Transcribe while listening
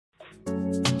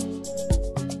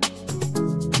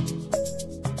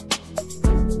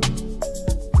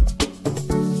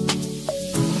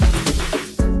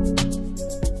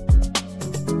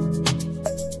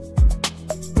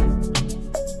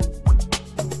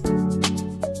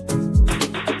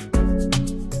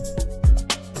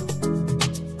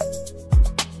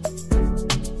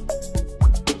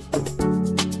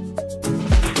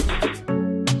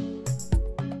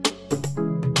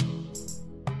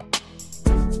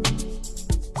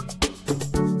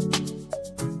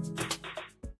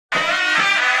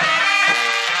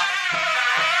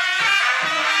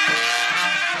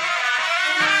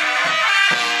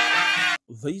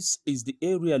This is the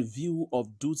aerial view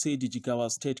of Dutse, the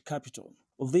Jigawa state capital.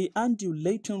 The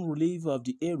undulating relief of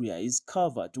the area is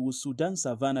covered with Sudan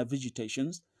savanna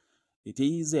vegetation. It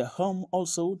is a home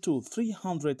also to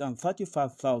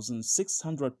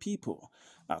 335,600 people,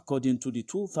 according to the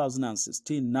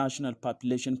 2016 National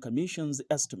Population Commission's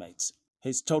estimates.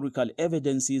 Historical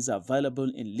evidences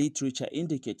available in literature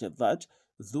indicated that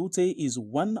Dutse is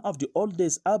one of the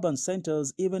oldest urban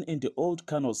centers even in the old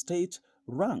Kano state,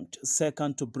 ranked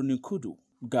second to Kudu.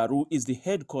 Garu is the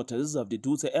headquarters of the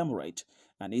Dutse Emirate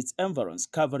and its environs,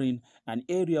 covering an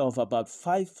area of about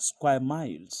 5 square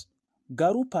miles.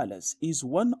 Garu Palace is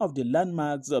one of the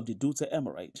landmarks of the Dutse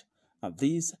Emirate, and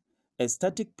this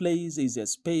aesthetic place is a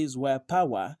space where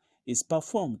power is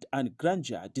performed and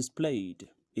grandeur displayed.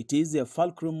 It is a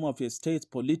fulcrum of a state's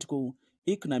political,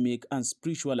 economic, and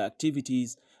spiritual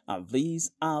activities, and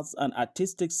these arts and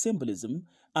artistic symbolism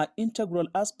are integral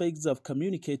aspects of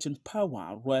communicating power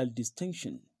and royal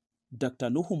distinction. Dr.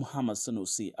 Nuhu Muhammad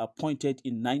Sanusi, appointed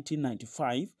in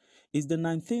 1995, is the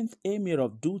 19th Emir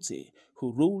of Dutse,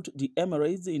 who ruled the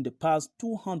Emirates in the past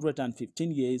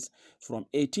 215 years from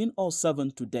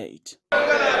 1807 to date.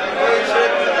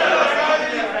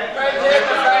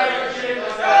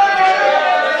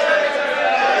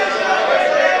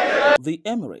 The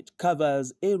emirate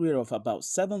covers area of about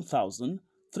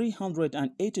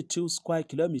 7,382 square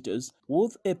kilometers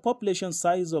with a population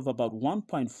size of about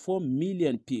 1.4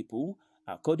 million people,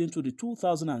 according to the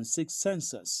 2006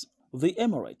 census. The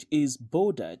emirate is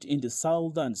bordered in the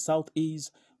south and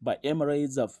southeast by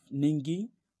emirates of Ningi,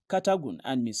 Katagun,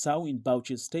 and Misau in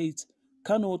Bauchi states,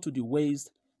 Kano to the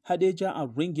west, Hadejia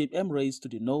and Ringim emirates to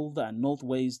the north and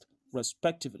northwest,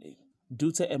 respectively.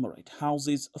 Dutse Emirate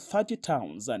houses 30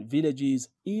 towns and villages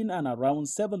in and around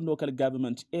 7 local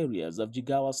government areas of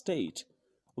Jigawa State.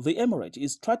 The emirate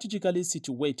is strategically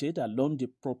situated along the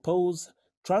proposed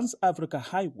Trans-Africa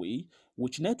Highway,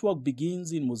 which network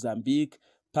begins in Mozambique,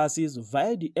 passes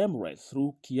via the emirate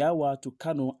through Kiawa to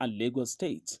Kano and Lagos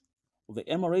states. The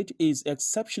emirate is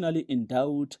exceptionally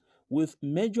endowed with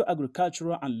major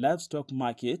agricultural and livestock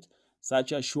markets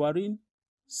such as Shuarin,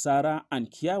 Sara, and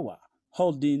Kiawa,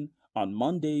 holding on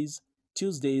Mondays,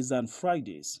 Tuesdays, and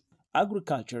Fridays.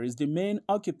 Agriculture is the main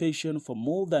occupation for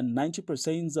more than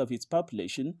 90% of its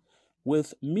population,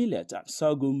 with millet and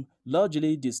sorghum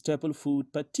largely the staple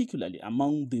food, particularly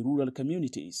among the rural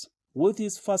communities. With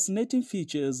its fascinating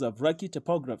features of rocky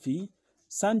topography,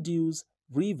 sand dunes,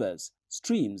 rivers,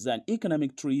 streams, and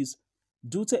economic trees,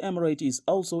 Dutse Emirate is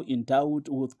also endowed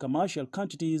with commercial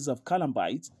quantities of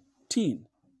calambites, tin,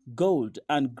 gold,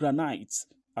 and granites,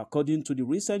 according to the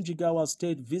recent Jigawa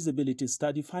State Visibility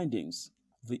Study findings.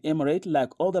 The emirate,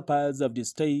 like other parts of the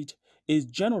state, is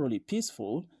generally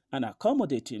peaceful and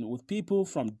accommodating, with people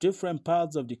from different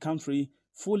parts of the country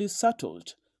fully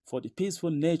settled for the peaceful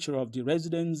nature of the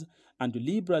residents and the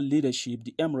liberal leadership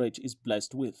the emirate is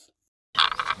blessed with.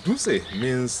 Dutse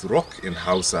means rock in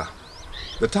Hausa.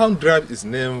 The town derived its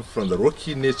name from the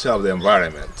rocky nature of the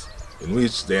environment, in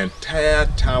which the entire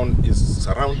town is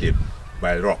surrounded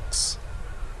by rocks,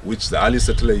 which the early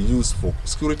settler used for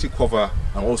security cover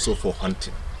and also for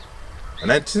hunting. The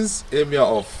 19th Emir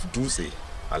of Dutse,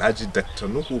 Alhaji Dr.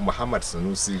 Nuhu Muhammad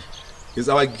Sanusi, is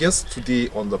our guest today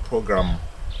on the program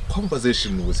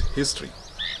Conversation with History,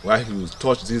 where he will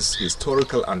touch these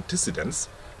historical antecedents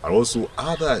and also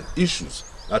other issues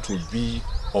that will be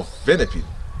of benefit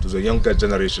to the younger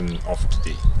generation of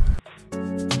today.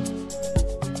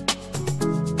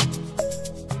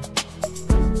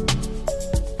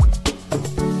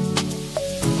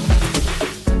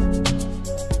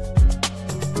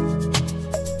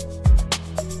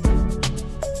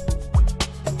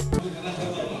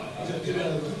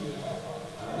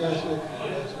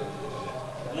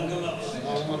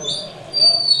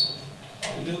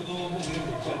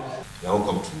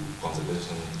 Welcome to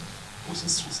Conversation with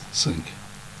History. Thank you.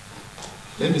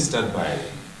 Let me start by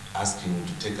asking you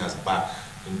to take us back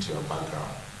into your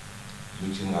background,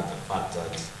 looking at the fact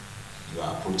that you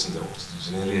are approaching the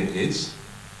octogenarian age,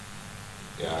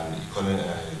 you are an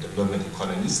development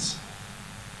economist,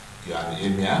 you are an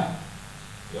emir,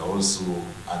 you are also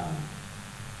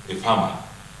a farmer.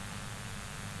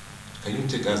 Can you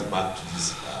take us back to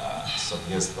this some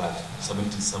years back,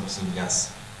 70-something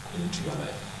years into your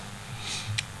life?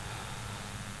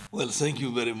 Well, thank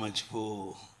you very much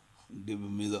for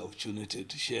giving me the opportunity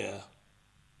to share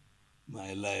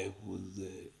my life with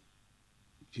the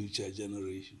future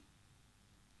generation.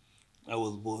 I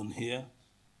was born here,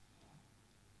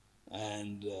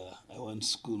 and I went to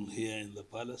school here in the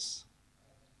palace,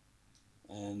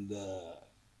 and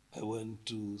I went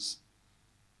to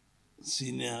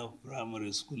senior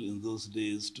primary school in those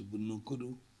days to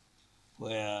Bunukudu,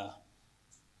 where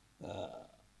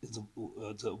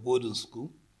it's a boarding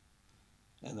school.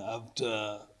 And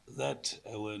after that,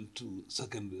 I went to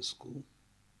secondary school,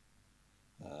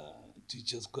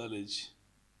 Teachers College,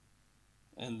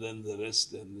 and then the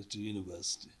rest, and to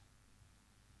university.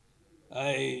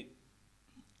 I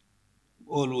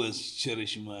always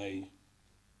cherish my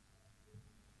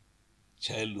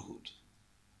childhood.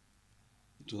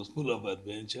 It was full of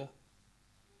adventure,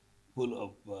 full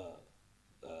of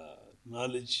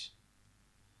knowledge.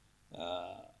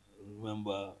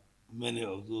 Remember many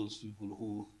of those people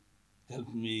who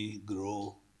helped me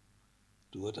grow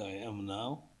to what I am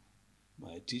now,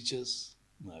 my teachers,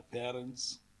 my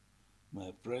parents,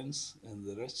 my friends, and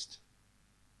the rest.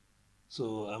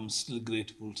 So I'm still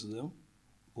grateful to them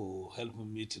for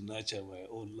helping me to nurture my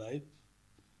own life.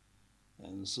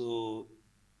 And so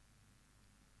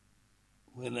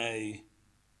when I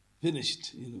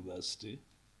finished university,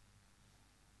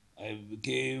 I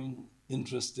became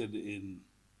interested in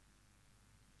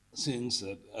things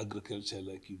like agriculture,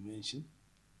 like you mentioned.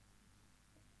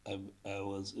 I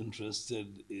was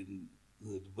interested in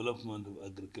the development of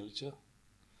agriculture,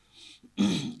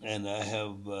 and I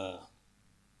have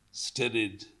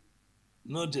studied,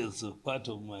 not as a part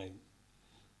of my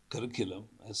curriculum,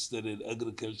 I studied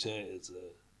agriculture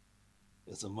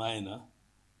as a minor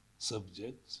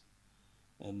subject,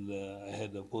 and I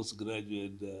had a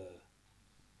postgraduate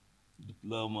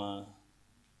diploma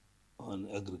on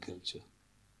agriculture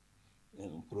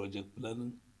and project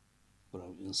planning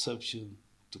from inception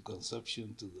to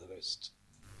conception to the rest.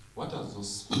 What are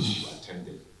those schools you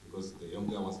attended? Because the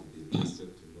younger ones would be interested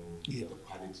to know the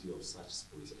quality of such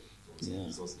schools from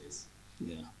those days.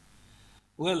 Yeah.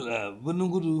 Well,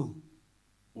 Bunungudu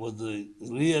was the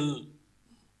real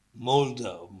molder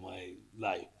of my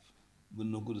life.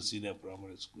 Bunungudu Senior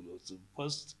Primary School was the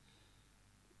first.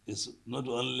 It's not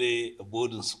only a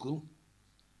boarding school,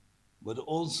 but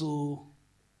also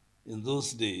in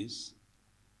those days,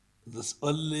 the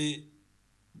only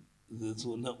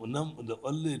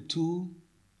two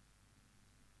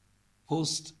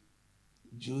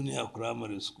post-junior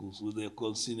primary schools, what they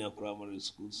call senior primary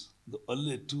schools, the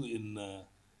only two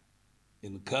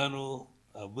in Kano,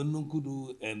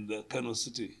 Bununkudu, and Kano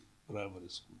City Primary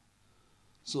School.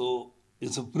 So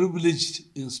it's a privileged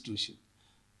institution.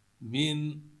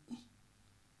 Being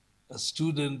a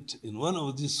student in one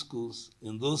of these schools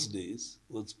in those days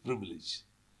was privileged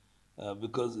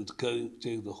because it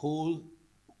takes the whole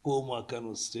former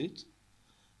Kano state,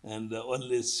 and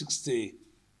only 60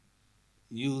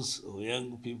 youth or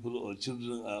young people or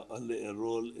children are only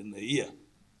enrolled in a year.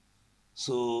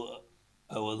 So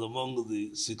I was among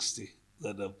the 60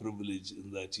 that are privileged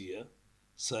in that year,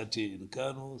 30 in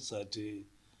Kano, 30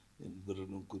 in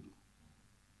Burunkudu.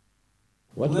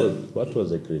 What was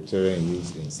the criterion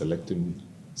used in selecting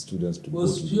students to go to? It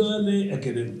was purely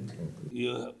academic. Okay.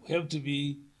 You have to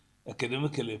be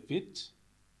academically fit,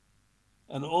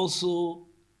 and also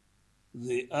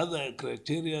the other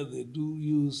criteria they do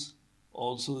use,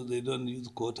 also they don't use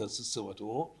quota system at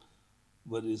all,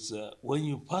 but it's when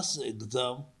you pass the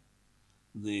exam,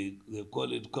 they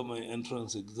call it common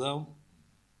entrance exam,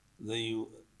 then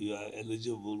you are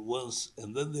eligible once,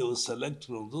 and then they will select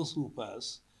from those who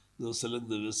pass, they'll select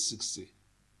the best 60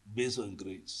 based on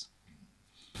grades.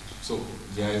 So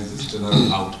there is this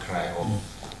general outcry of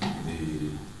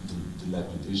the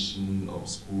dilapidation of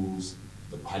schools,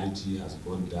 the quality has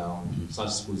gone down. Mm-hmm.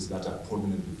 Such schools that are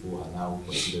prominent before are now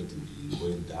considered to be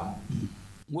going down.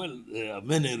 Well, there are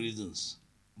many reasons,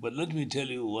 but let me tell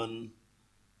you one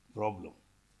problem.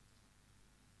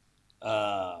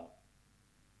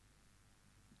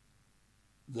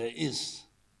 There is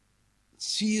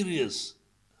serious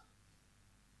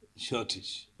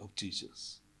shortage of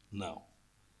teachers now,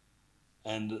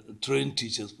 and trained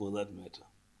teachers for that matter.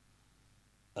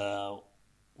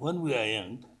 When we are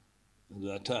young, at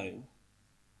that time,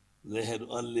 they had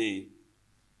only,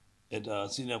 at our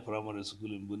senior primary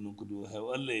school in Bununkudu, have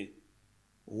only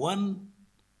one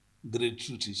grade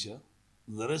 2 teacher,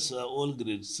 the rest are all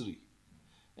grade 3.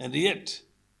 And yet,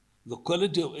 the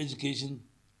quality of education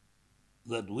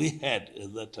that we had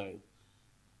at that time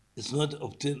is not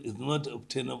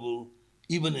obtainable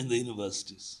even in the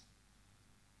universities.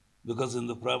 Because in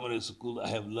the primary school, I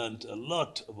have learned a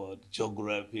lot about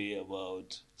geography,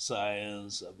 about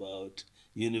science, about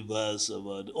universe,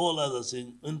 about all other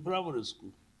things in primary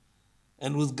school,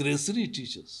 and with grade 3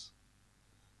 teachers.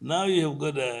 Now you have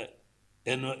got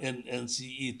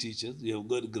NCE teachers, you have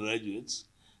got graduates,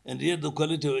 and yet the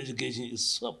quality of education is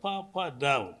so far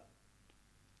down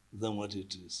than what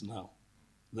it is now,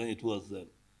 than it was then.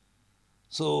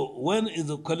 So when is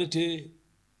the quality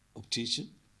of teaching?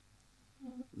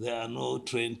 There are no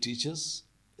trained teachers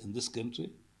in this country.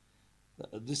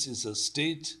 This is a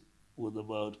state with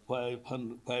about 5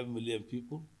 million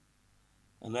people.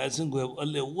 And I think we have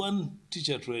only one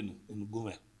teacher trainer in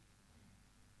Gumel.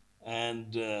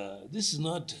 And this is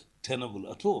not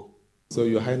tenable at all. So,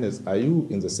 Your Highness, are you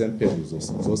in the same page with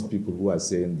those people who are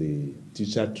saying the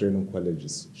teacher training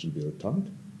colleges should be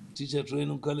returned? Teacher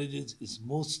training colleges is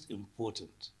most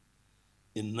important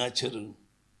in nurturing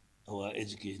our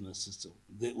educational system.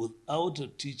 Without a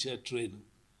teacher training,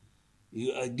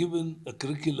 you are given a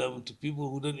curriculum to people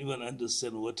who don't even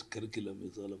understand what curriculum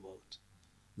is all about.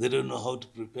 They don't know how to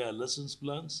prepare lessons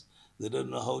plans. They don't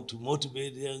know how to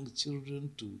motivate young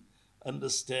children to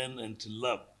understand and to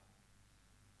love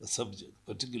a subject,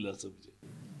 particular subject.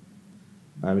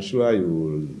 I'm sure you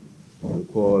will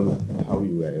recall how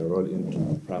you were enrolled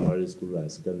into primary school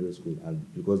and secondary school,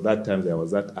 and because that time there was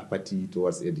that apathy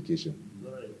towards education.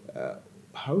 Right.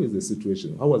 How is the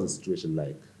situation? How was the situation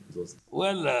like?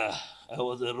 Well, I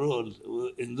was enrolled.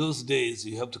 In those days,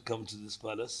 you have to come to this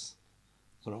palace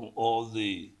from all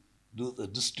the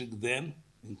district then,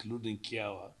 including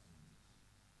Kiawa.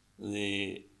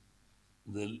 The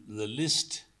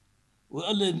list, we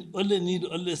only need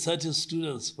 30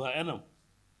 students per annum.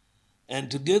 And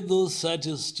to get those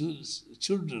 30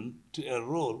 children to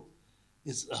enroll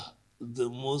is the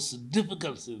most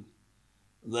difficult thing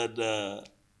that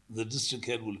the district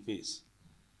head will face.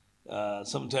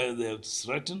 Sometimes they have to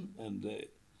threaten,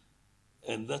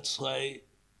 and that's why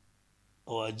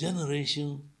our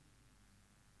generation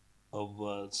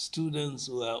of students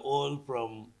were all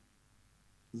from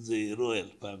the royal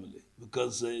family,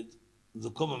 because the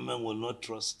common man will not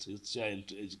trust his child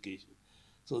to education.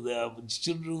 So they are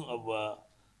children of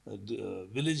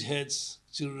village heads,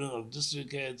 children of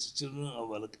district heads, children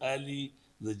of Al-Kali,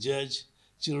 the judge,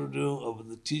 children of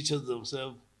the teachers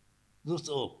themselves. That's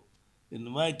all. In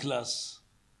my class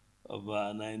of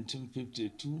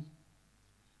 1952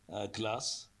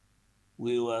 class,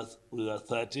 we were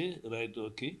 30, right?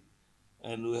 Okay,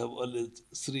 and we have only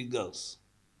 3 girls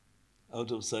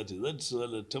out of 30. That's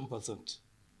only 10%,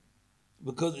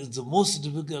 because it's the most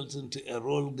difficult thing to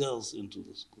enroll girls into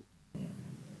the school.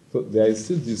 So there is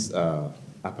still this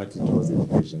apathy towards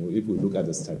education. If we look at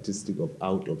the statistic of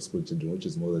out-of-school children, which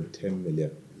is more than 10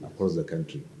 million across the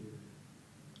country,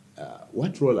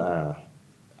 what role are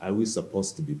we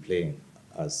supposed to be playing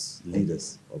as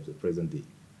leaders of the present day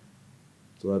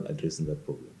toward addressing that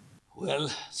problem? Well,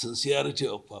 sincerity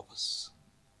of purpose.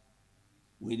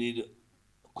 We need a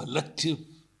collective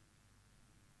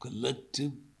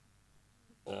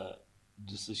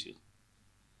decision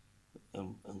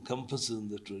encompassing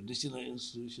the traditional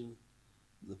institutions,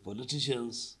 the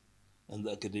politicians, and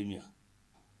the academia.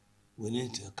 We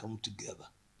need to come together.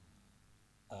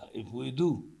 If we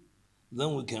do,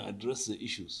 then we can address the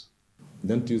issues.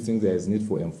 Don't you think there is need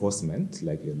for enforcement,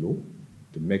 like a law,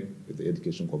 to make the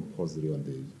education compulsory on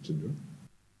the children?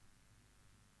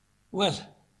 Well,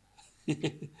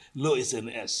 law is an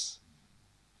S.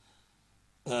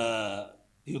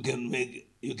 You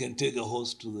can take a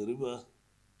horse to the river,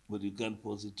 but you can't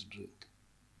force it to drink.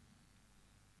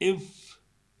 If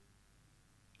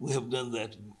we have done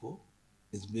that before,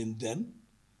 it's been done,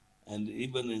 and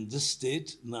even in this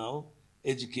state now,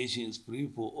 education is free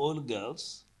for all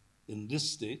girls in this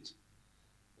state,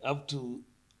 up to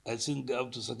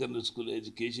secondary school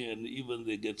education, and even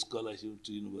they get scholarship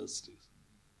to universities.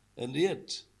 And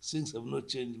yet, things have not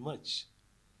changed much.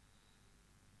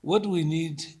 What we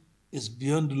need is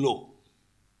beyond law,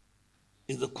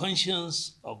 is the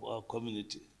conscience of our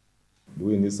community. Do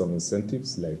we need some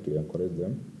incentives, like to encourage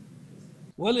them?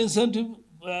 Well,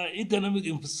 economic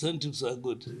incentives are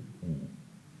good.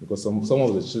 Because some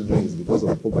of the children is because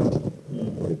of poverty.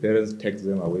 The parents take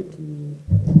them away to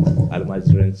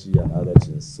Almajiranchi and other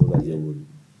things so that they will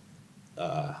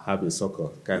have a soccer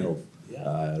kind of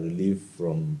relief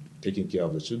from taking care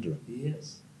of the children.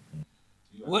 Yes.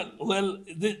 Well,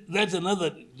 that's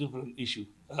another different issue.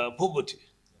 Poverty.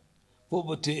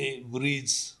 Poverty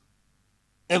breeds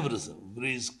everything.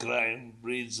 Breeds crime,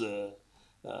 breeds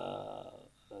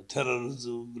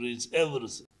terrorism, breeds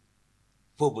everything.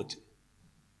 Poverty.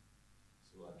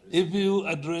 If you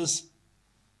address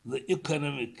the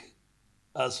economic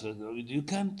aspect of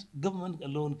it, government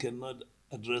alone cannot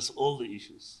address all the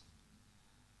issues.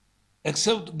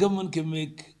 Except government can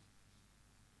make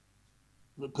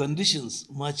the conditions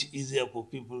much easier for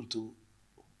people to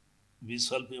be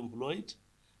self-employed,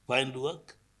 find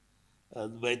work,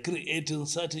 by creating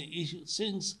certain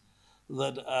things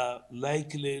that are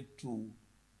likely to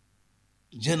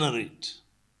generate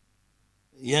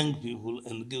young people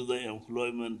and give them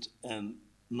employment, and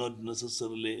not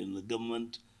necessarily in the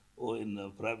government or in the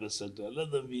private sector.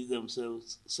 Let them be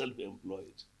themselves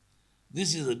self-employed.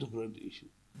 This is a different issue.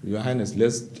 Your Highness,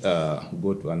 let's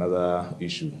go to another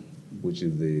issue, which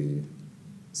is the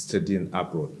studying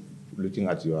abroad. Looking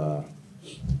at your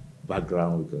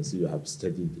background, we can see you have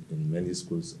studied in many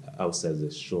schools outside the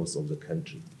shores of the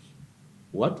country.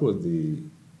 What was the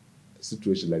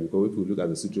situation like? Because if we look at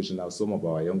the situation now, some of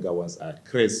our younger ones are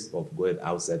crazy of going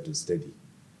outside to study.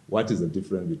 What is the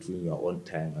difference between your own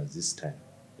time and this time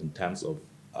in terms of,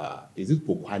 is it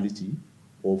for quality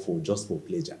or just for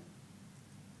pleasure?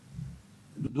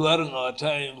 During our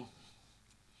time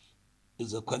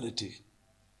is a quality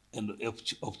and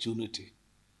opportunity.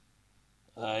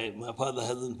 My father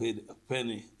hasn't paid a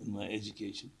penny in my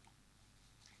education.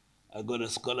 I got a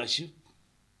scholarship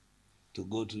to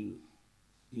go to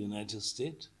United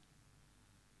States.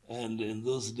 And in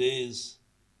those days,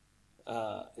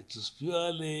 it was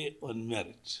purely on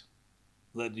merit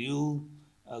that you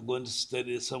are going to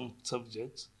study some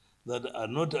subjects that are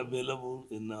not available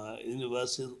in our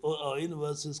universities, or our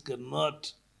universities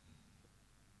cannot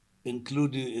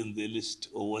include you in the list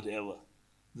or whatever.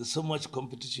 There's so much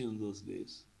competition in those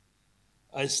days.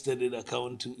 I studied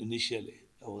accounting initially.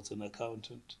 I was an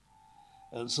accountant.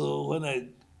 And so when I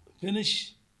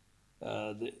finished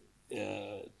the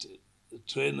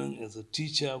training as a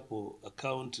teacher for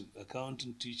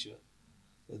accounting teacher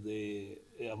at the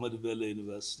Ahmadu Bello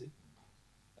University,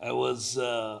 I was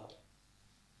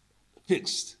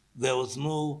fixed. There was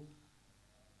no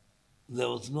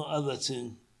other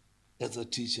thing as a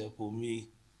teacher for me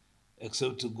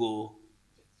except to go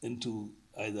into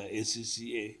either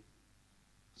ACCA,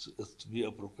 so as to be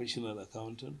a professional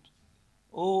accountant,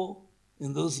 or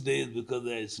in those days, because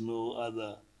there is no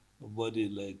other body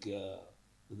like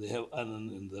they have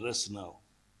Anand and the rest now.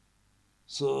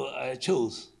 So I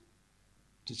chose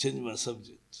to change my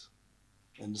subject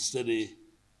and study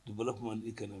development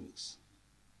economics.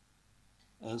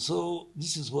 And so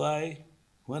this is why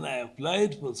when I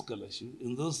applied for scholarship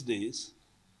in those days,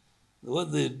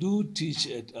 what they do teach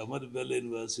at Ahmadu Bello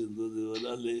University, they were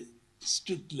only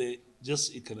strictly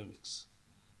just economics,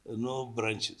 no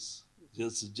branches,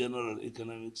 just general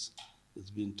economics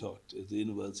is being taught at the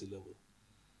university level.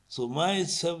 So my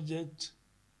subject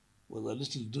was a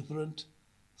little different,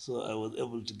 so I was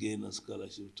able to gain a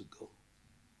scholarship to go.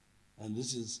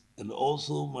 And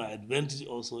also my advantage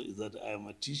also is that I am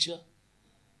a teacher.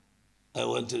 I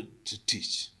wanted to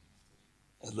teach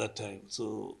at that time,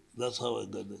 so that's how I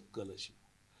got the scholarship.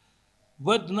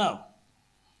 But now,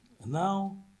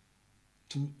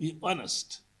 to be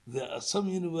honest, there are some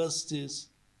universities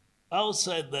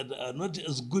outside that are not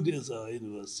as good as our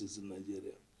universities in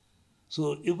Nigeria.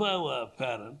 So if I were a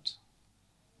parent,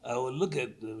 I would look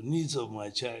at the needs of my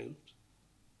child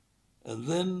and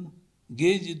then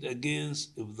gauge it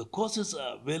against if the courses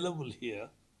are available here,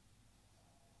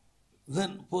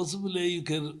 then possibly you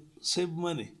can save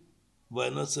money by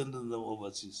not sending them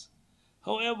overseas.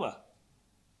 However,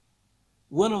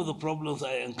 one of the problems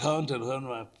I encountered when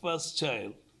my first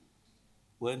child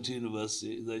went to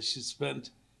university is that she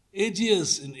spent 8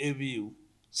 years in ABU,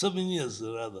 7 years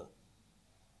rather,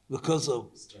 because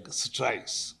of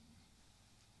strikes.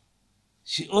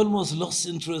 She almost lost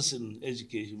interest in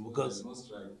education because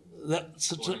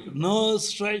no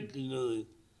strike, you know.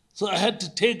 So I had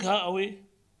to take her away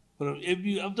from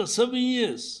ABU after 7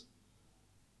 years.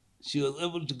 She was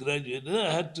able to graduate.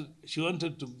 Then she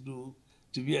wanted to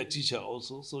be a teacher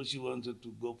also, so she wanted to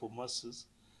go for masters.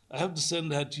 I have to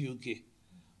send her to UK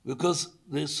because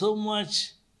there's so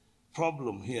much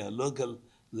problem here, local.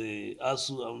 The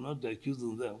ASU, I'm not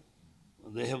accusing them.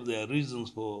 They have their reasons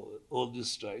for all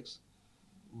these strikes,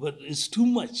 but it's too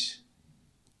much,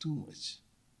 too much.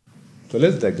 So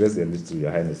let's digress a little,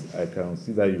 Your Highness. I can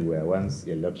see that you were once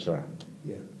a lecturer.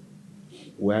 Yeah.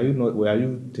 Were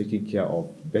you taking care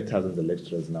of better than the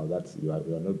lecturers now that you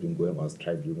are not been going on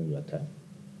strike during your time?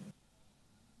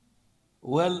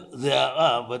 Well, there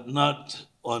are, but not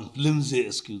on flimsy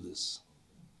excuses.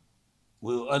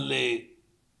 We only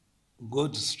go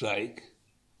to strike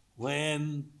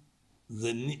when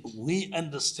we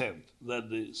understand that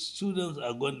the students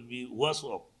are going to be worse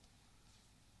off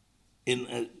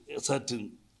in a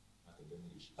certain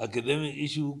academic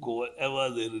issue, or whatever,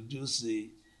 they reduce the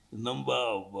number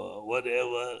of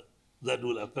whatever that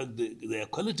will affect their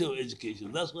quality of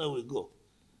education. That's where we go.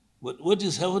 But what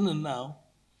is happening now,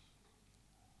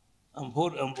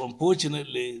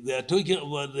 unfortunately, they are talking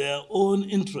about their own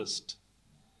interest,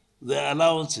 their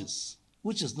allowances,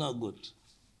 which is not good.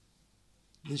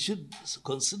 They should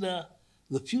consider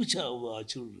the future of our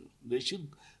children. They should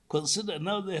Consider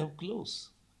now they have closed.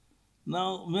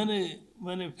 Now many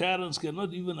parents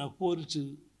cannot even afford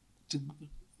to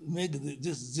make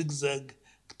this zigzag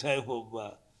type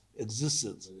of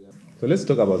existence. So let's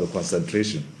talk about the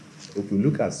concentration. If we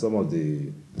look at some of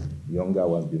the younger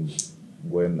ones being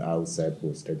going outside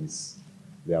for studies,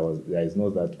 there is no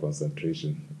that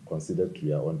concentration considered to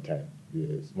your own time.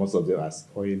 Yes, most of them are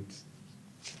spoiled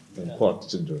and poor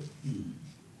children.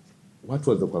 What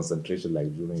was the concentration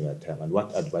like during your time, and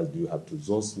what advice do you have to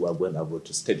those who are going abroad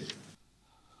to study?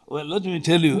 Well, let me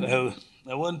tell you,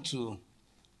 I went to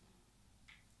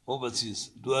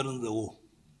overseas during the war.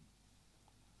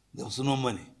 There was no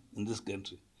money in this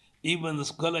country. Even the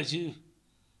scholarship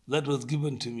that was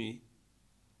given to me,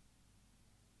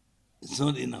 it's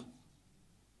not enough.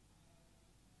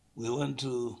 We went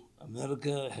to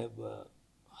America, have a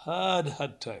hard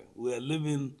time. We are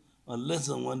living on less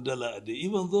than $1 a day,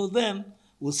 even though then,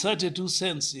 with 32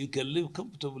 cents, you can live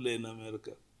comfortably in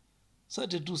America.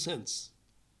 32 cents.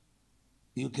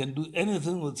 You can do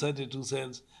anything with 32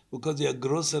 cents because your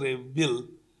grocery bill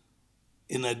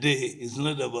in a day is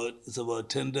it's about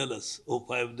 $10 or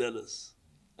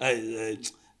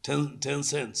 $5. 10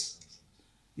 cents.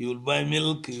 You will buy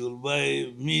milk, you will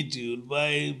buy meat, you will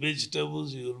buy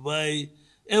vegetables, you will buy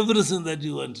everything that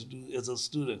you want to do as a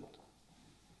student.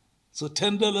 So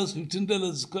 $10,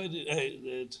 $15 is quite,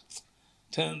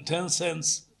 10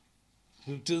 cents,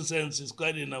 15 cents is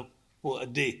quite enough for a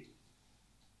day.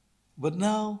 But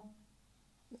now,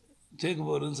 take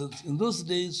for instance, in those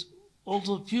days,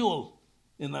 also fuel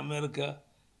in America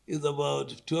is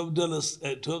about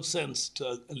 $12 cents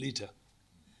to a liter.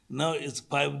 Now it's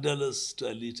 $5 to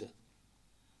a liter.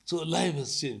 So life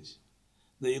has changed.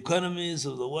 The economies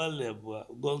of the world have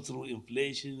gone through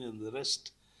inflation and the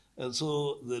rest. And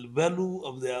so the value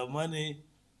of their money,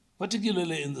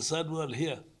 particularly in the third world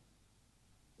here,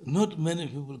 not many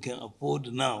people can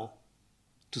afford now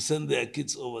to send their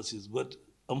kids overseas. But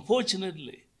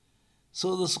unfortunately,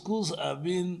 so the schools are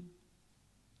being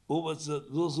overseas,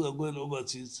 those who are going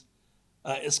overseas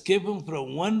are escaping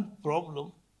from one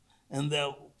problem and they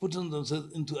are putting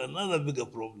themselves into another bigger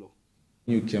problem.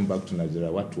 You came back to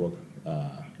Nigeria, what work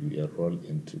you enrolled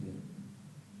into?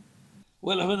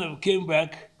 Well, when I came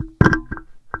back,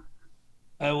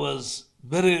 I was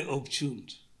very opportune.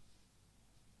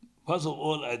 First of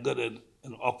all, I got an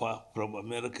offer from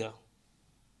America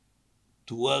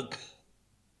to work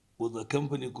with a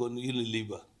company called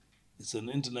Unilever. It's an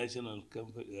international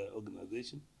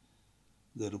organization.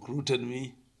 They recruited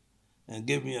me and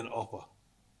gave me an offer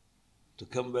to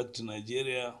come back to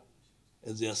Nigeria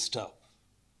as their staff.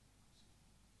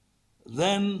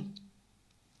 Then,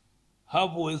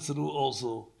 halfway through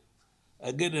also,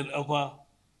 I get an offer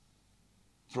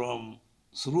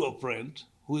through a friend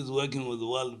who is working with the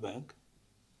World Bank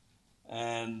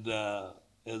and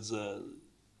as a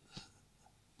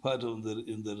part of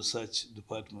in the research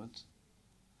department.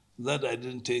 That I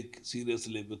didn't take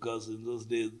seriously because in those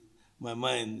days, my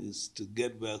mind is to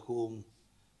get back home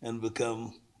and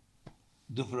become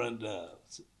different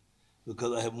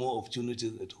because I have more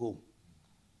opportunities at home.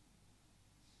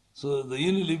 So the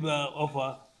Unilever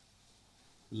offer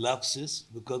lapses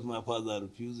because my father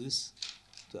refuses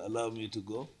to allow me to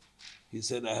go. He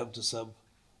said I have to serve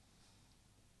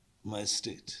my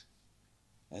state.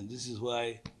 And this is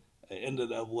why I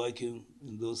ended up working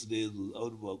in those days with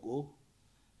Abuja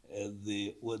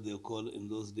at what they call in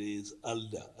those days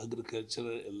ALDA,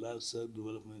 Agricultural and Livestock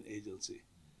Development Agency.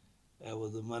 I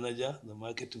was the manager, the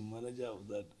marketing manager of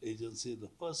that agency, the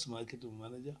first marketing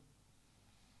manager.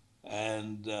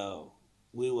 And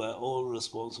we were all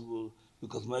responsible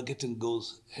because marketing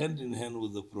goes hand in hand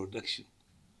with the production.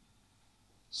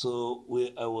 So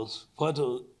I was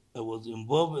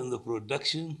involved in the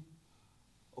production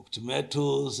of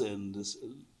tomatoes and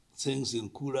things in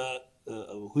Kura,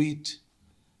 wheat,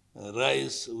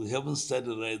 rice. We haven't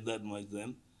started rice that much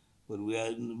then, but we are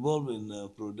involved in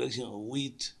production of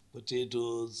wheat,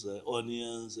 potatoes,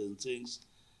 onions, and things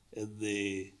at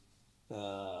the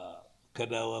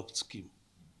Kadawa scheme.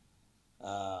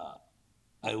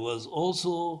 I was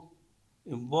also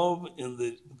involved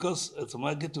in because as a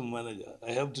marketing manager,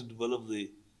 I have to develop the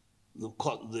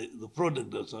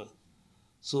product as well.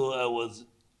 So I was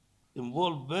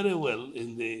involved very well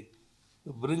in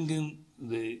bringing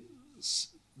the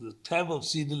type of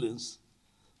seedlings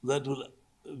that will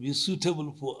be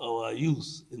suitable for our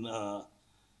use in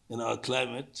our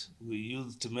climate. We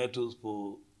use tomatoes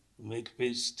to make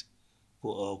paste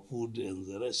for our food and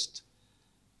the rest.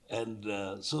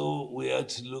 And so we had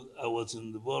to look, I was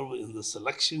involved in the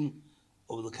selection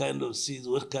of the kind of seeds,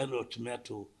 what kind of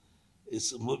tomato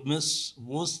is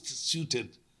most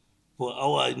suited for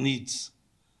our needs.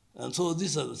 And so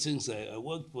these are the things I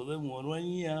worked for them for 1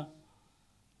 year.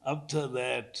 After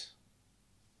that,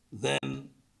 then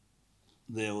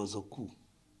there was a coup.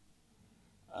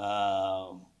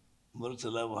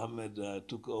 Murtala Mohammed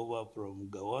took over from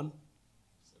Gawon,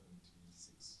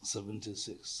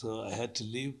 76. So I had to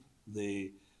leave.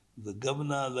 The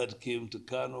governor that came to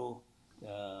Kano,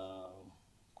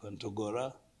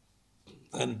 Kwantogora,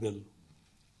 Anbil,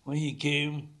 when he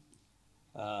came,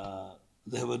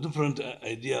 they have a different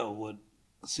idea of what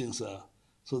things are.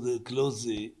 So they closed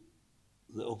the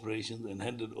operations and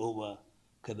handed over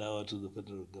Kadawa to the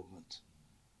federal government.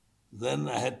 Then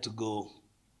I had to go.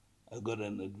 I got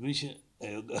an admission.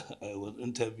 I was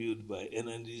interviewed by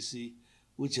NNDC,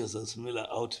 which is a similar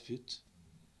outfit.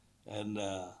 And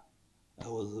I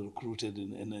was recruited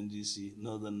in NNDC,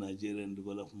 Northern Nigerian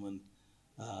Development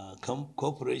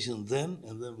Corporation then,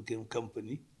 and then became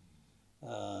company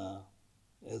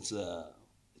as a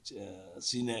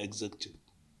senior executive.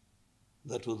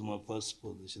 That was my first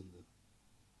position then.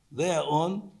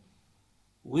 Thereon,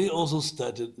 we also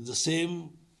started the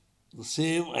same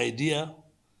idea.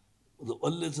 The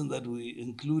only thing that we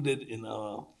included in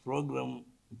our program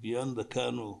beyond the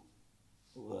Kano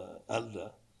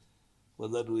ALDA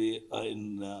was that we are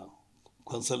in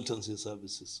consultancy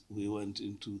services. We went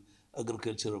into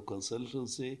agricultural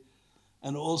consultancy,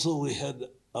 and also we had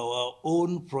our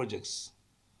own projects.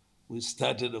 We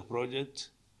started a project,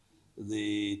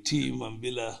 the tea in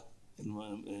Mambila,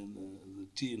 the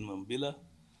tea in Mambila.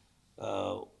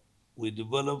 We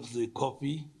developed the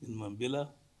coffee in Mambila.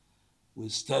 We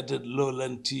started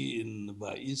lowland tea in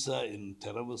Baisa in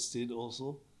Taraba State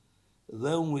also.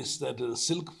 Then we started a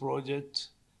silk project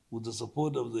with the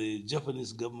support of the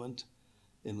Japanese government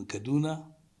in Kaduna.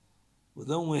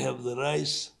 Then we have the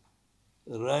rice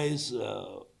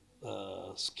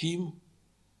scheme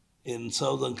in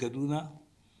southern Kaduna.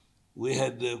 We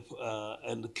had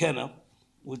and Kenap,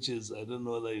 which is, I don't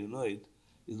know whether you know it,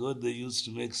 is what they used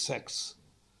to make sacks.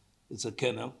 It's a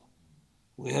Kenap.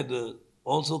 We had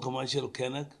also commercial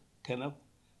Kenap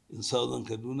in southern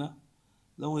Kaduna.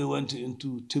 Then we went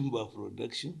into timber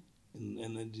production in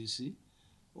NNDC.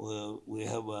 Where we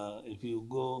have, if you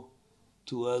go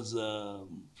towards,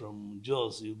 from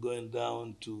Jos, you're going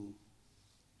down towards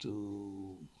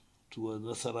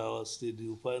Nasarawa State,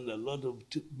 you find a lot of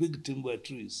big timber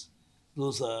trees.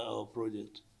 Those are our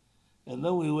projects. And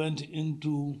then we went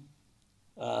into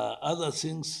other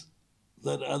things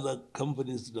that other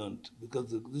companies don't,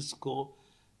 because this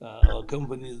our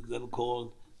company is then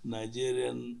called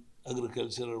Nigerian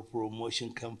Agricultural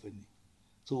Promotion Company.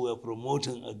 So we are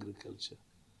promoting agriculture.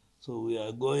 So we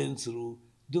are going through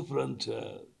different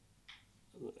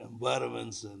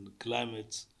environments and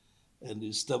climates and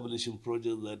establishing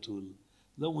projects that will.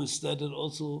 Then we started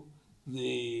also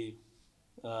the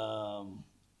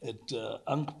at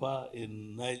Ankpa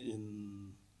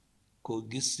in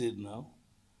Kogi State now.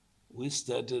 We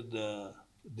started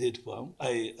date farm,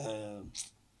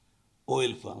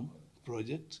 oil farm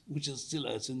project, which is still,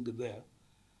 I think, there.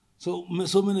 So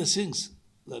many things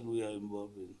that we are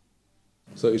involved in.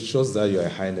 So it shows that, Your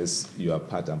Highness, you are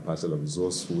part and parcel of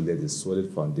those who laid a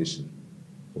solid foundation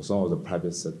for some of the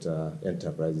private sector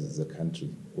enterprises in the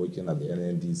country, working at the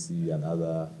NNDC and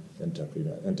other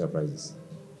enterprises.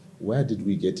 Where did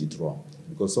we get it wrong?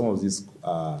 Because some of these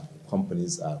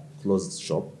companies are closed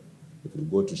shop. If you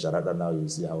go to Sharada now, you'll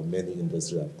see how many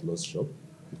industries have closed shop.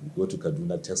 If you go to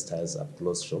Kaduna, textiles have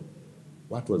closed shop.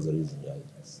 What was the reason, Your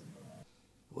Highness?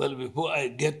 Well, before I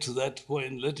get to that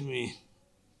point, let me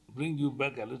bring you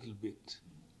back a little bit.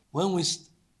 When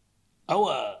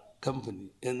our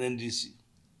company, NNDC,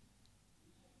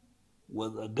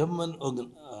 was a government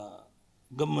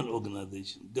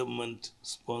organization,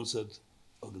 government-sponsored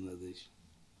organization.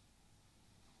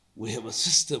 We have a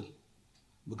system,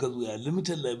 because we are a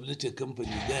limited liability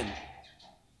company then.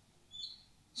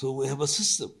 So we have a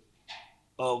system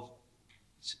of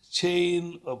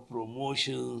chain of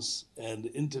promotions and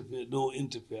no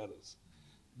interference.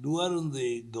 During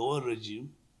the Gawon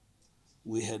regime,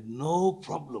 we had no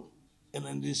problem.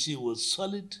 NNDC was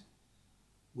solid.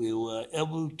 We were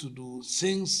able to do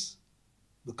things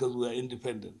because we are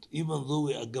independent, even though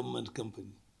we are a government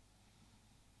company.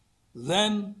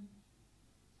 Then,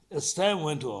 as time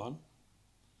went on,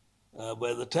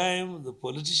 by the time the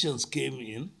politicians came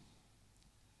in,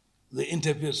 they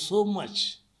interfered so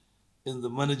much in the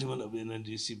management of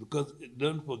NNDC, because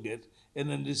don't forget,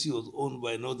 NNDC was owned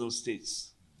by northern states.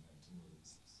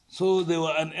 So they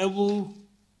were unable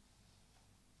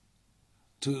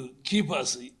to keep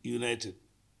us united.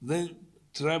 Then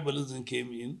tribalism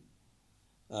came in,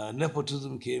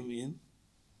 nepotism came in,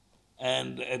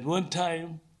 And at one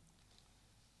time,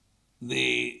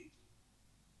 the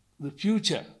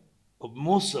future of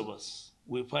most of us,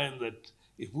 we find that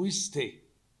if we stay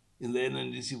in the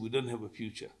NNDC, we don't have a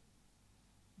future.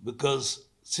 Because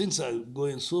things are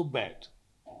going so bad,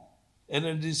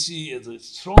 NNDC, as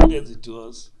strong as it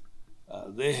was,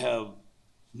 they have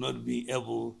not been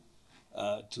able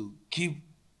to keep,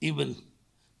 even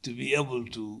to be able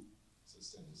to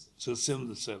sustain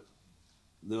themselves.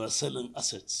 They were selling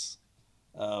assets.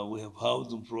 We have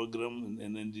housing program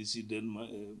in NNDC, Denmark,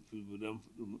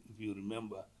 if you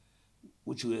remember,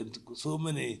 which we had so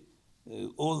many,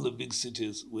 all the big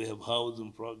cities, we have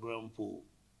housing program for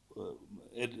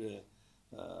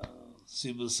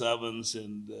civil servants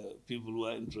and people who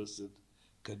are interested.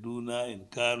 Kaduna, in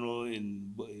Kano,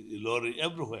 in Ilori,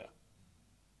 everywhere.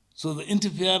 So the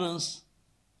interference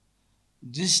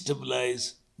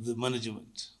destabilized the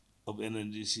management of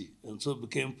NNDC, and so it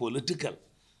became political.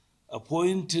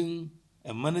 Appointing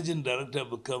a managing director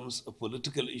becomes a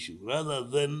political issue rather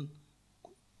than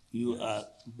you are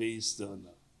based on.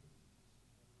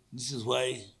 This is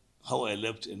how I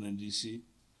left NNDC.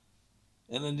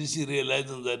 NNDC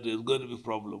realizing that there's going to be a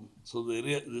problem, so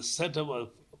they set up a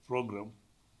program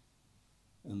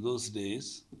in those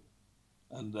days,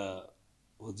 and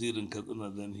Wazir in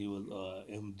Kaduna, then he was our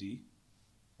MD,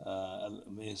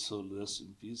 may his soul rest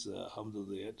in peace, Hamza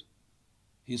Zayed.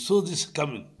 He saw this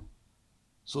coming,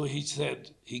 so he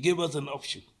said, he gave us an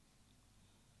option.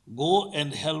 Go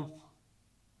and help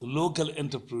local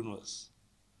entrepreneurs,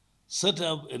 set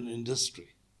up an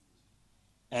industry,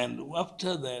 and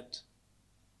after that,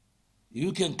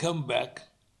 you can come back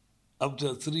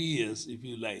after 3 years, if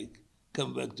you like,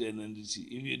 come back to NNDC.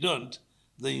 If you don't,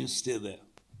 then you stay there.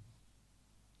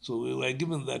 So we were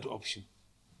given that option.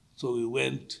 So we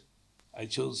went, I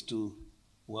chose to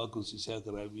work with Ishaq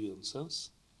Rabi and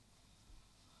Sons,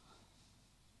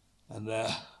 and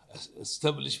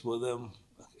established for them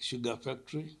a sugar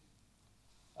factory.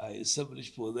 I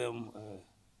established for them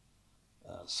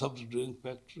a soft drink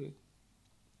factory.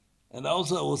 And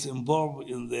also I was involved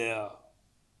in their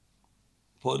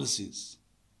policies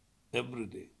every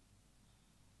day.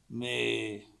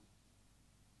 May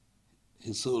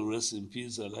his soul rest in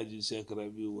peace. Alhaji Ishaq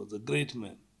Rabi was a great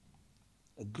man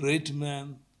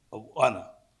of honor.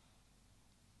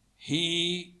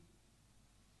 He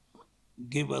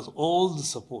gave us all the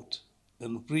support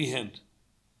and free hand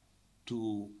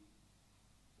to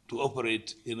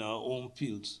operate in our own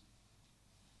fields.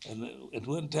 And at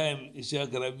one time,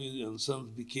 Ishaq Rabi and Sons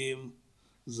became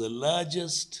the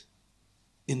largest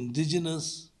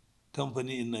indigenous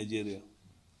company in Nigeria.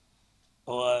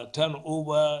 Our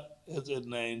turnover as in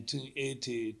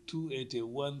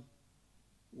 1982-81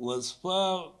 was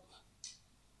far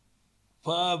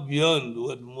beyond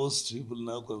what most people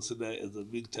now consider as a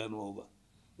big turnover.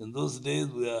 In those days,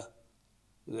 we are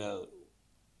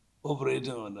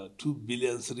operating on a 2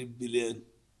 billion, 3 billion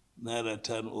naira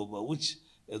turnover, which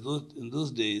in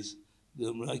those days,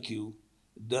 the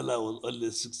dollar was only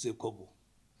 60 kobo.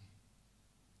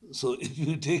 So if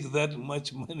you take that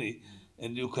much money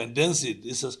and you condense it,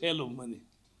 it's a hell of money.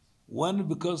 One,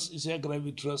 because Ishaq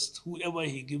Rabi trusts whoever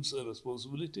he gives a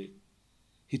responsibility,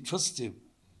 he trusts him.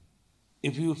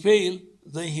 If you fail,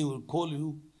 then he will call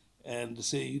you and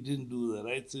say you didn't do the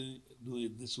right thing, do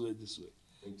it this way, this way.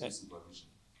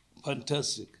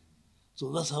 Fantastic.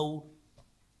 So that's how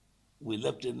we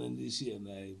left NNDC and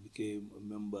I became a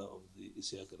member of the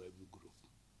Ishaq Rabi group.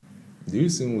 Do you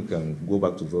think we can go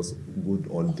back to those good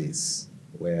old days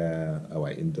where our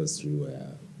industry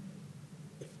were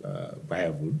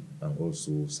viable and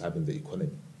also serving the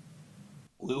economy?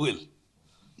 We will.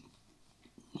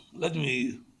 Let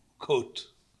me quote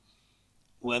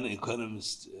one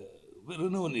economist,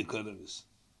 well-known economist.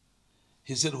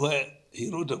 He said, he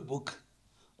wrote a book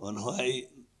on why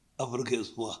Africa is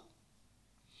poor.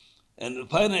 And the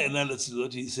final analysis,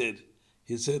 what he said,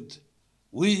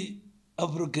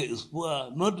 Africa is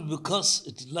poor not because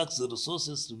it lacks the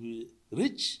resources to be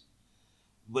rich,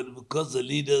 but because the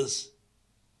leaders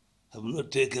have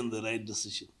not taken the right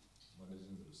decision.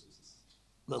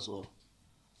 That's all.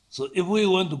 So if we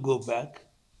want to go back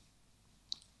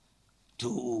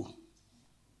to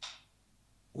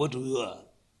what we were,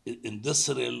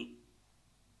 industrially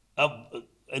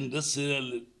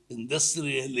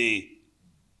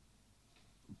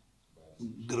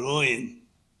growing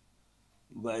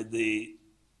by the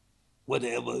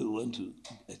whatever we want to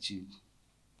achieve,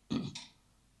 we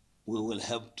will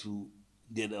have to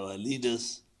get our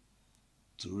leaders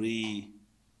to re-examine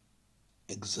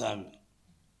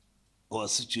our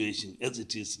situation as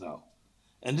it is now.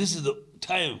 And this is the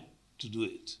time to do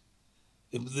it.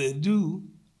 If they do,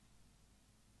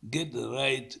 get the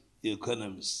right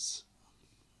economists,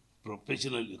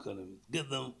 professional economists, get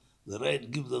them the right,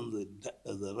 give them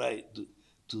the right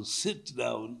to sit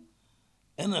down,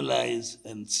 analyze,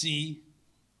 and see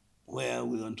where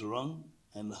we went wrong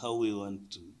and how we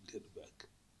want to get back.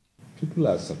 People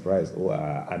are surprised or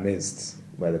are amazed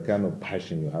by the kind of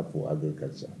passion you have for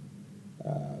agriculture.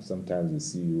 Sometimes we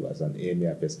see you as an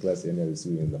Emir, first class Emir, we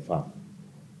see you in the farm.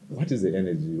 What is the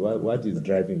energy? What is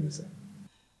driving you, sir?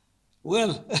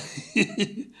 Well,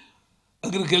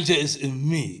 agriculture is in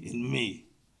me.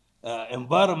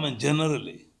 Environment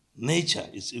generally, nature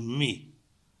is in me.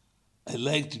 I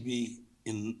like to be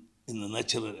in a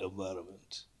natural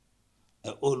environment. I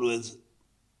always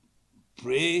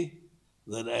pray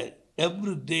that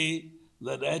every day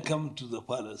that I come to the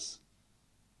palace,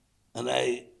 and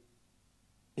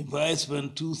if I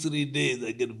spend 2-3 days,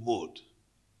 I get bored.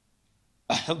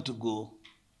 I have to go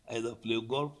either play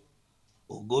golf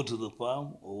or go to the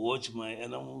farm or watch my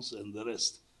animals and the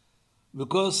rest.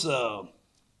 Because of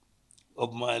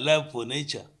my love for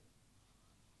nature,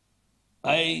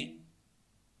 I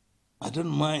don't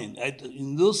mind.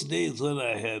 In those days when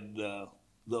I had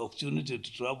the opportunity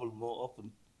to travel more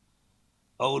often,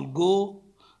 I will go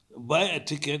buy a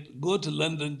ticket, go to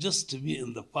London just to be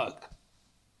in the park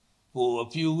for a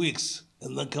few weeks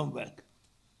and then come back.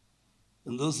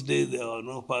 In those days, there are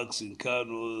no parks in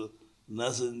Kano,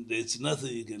 nothing, there's nothing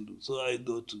you can do. So I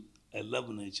love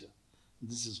nature.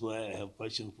 This is why I have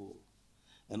passion for.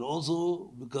 And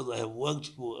also because I have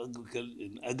worked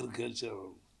in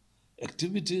agricultural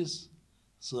activities,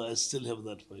 so I still have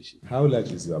that passion. How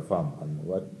large is your farm and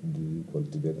what do you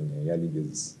cultivate on a yearly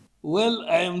basis? Well,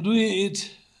 I am doing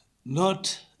it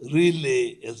not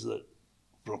really as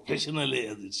professionally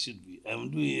as it should be. I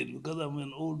am doing it because I'm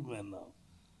an old man now.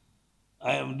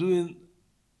 I am doing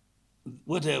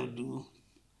what I do.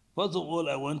 First of all,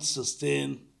 I want to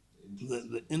sustain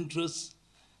the interest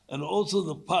and also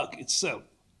the park itself,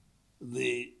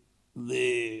 the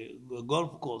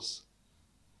golf course,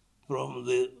 from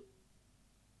the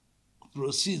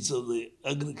proceeds of the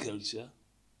agriculture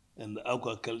and the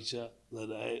aquaculture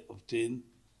that I obtain.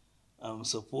 I'm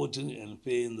supporting and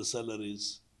paying the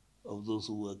salaries of those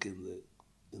who work in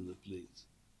the place.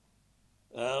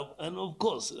 And of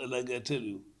course, like I tell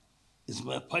you, it's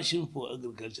my passion for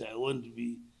agriculture. I want to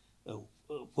be a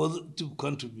positive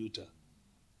contributor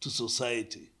to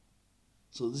society.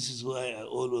 So this is why I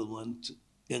always want to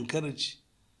encourage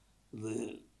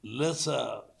the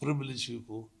lesser privileged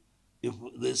people. If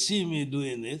they see me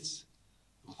doing it,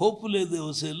 hopefully they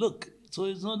will say, look, so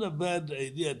it's not a bad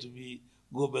idea to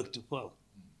go back to farm.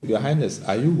 Your Highness,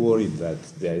 are you worried that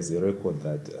there is a record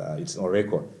that it's on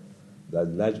record that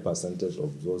large percentage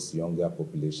of those younger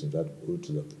populations that go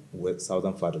to the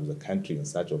southern part of the country in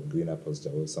search of greener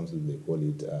pasture, or something they call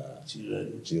it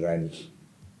Jirani,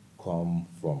 come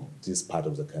from this part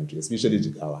of the country, especially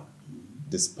Jigawa,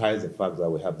 despite the fact that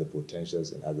we have the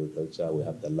potentials in agriculture, we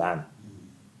have the land?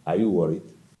 Are you worried?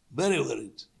 Very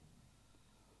worried.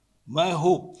 My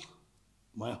hope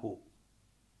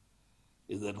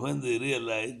is that when they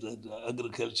realize that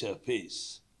agriculture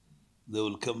pays, they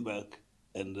will come back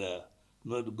and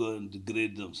not go and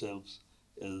degrade themselves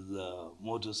as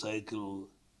motorcycle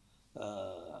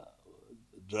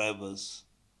drivers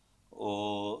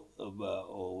or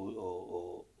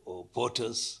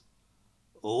porters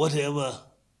or whatever.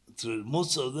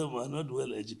 Most of them are not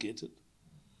well educated.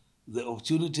 The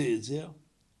opportunity is here.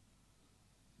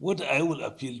 What I will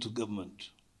appeal to government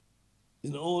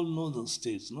in all northern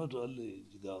states, not only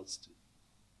Jigawa State,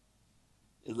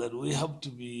 is that we have to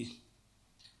be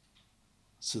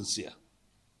sincere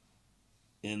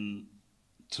in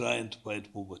trying to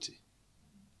fight poverty.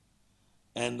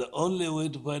 And the only way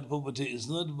to fight poverty is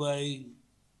not by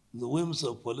the whims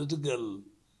of political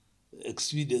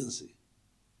expediency.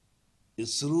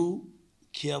 It's through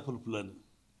careful planning.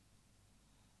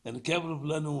 And careful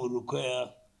planning will require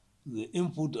the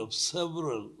input of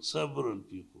several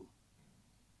people.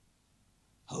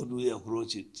 How do we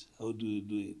approach it? How do we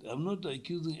do it? I'm not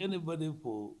accusing anybody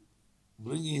for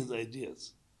bringing his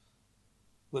ideas.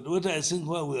 But what I think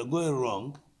why we are going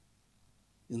wrong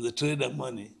in the trade of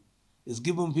money is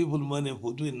giving people money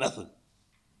for doing nothing.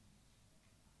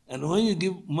 And when you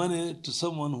give money to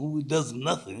someone who does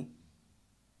nothing,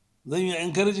 then you're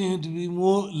encouraging him to be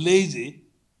more lazy,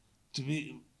 to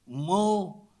be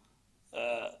more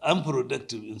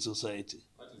unproductive in society.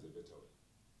 What is the better way?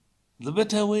 The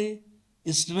better way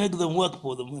is to make them work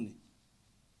for the money.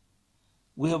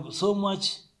 We have so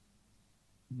much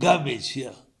garbage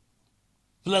here,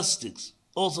 plastics,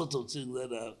 all sorts of things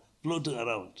that are floating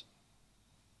around.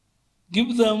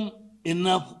 Give them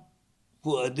enough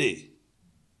for a day.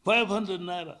 500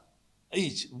 naira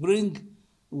each. Bring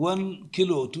 1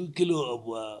 kilo, 2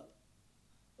 kilo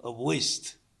of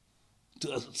waste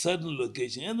to a certain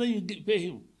location, and then you pay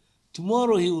him.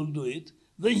 Tomorrow he will do it.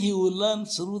 Then he will learn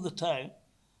through the time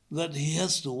that he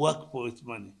has to work for his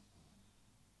money.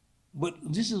 But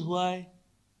this is why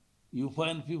you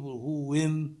find people who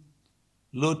win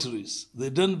lotteries. They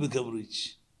don't become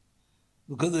rich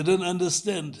because they don't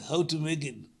understand how to make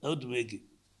it.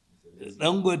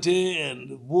 Dangote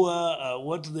and Bua are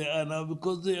what they are now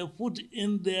because they have put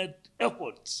in their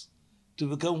efforts to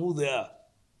become who they are.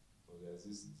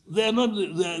 They are not.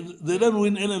 They don't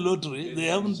win any lottery. They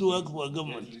haven't to work for a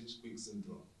government.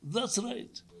 That's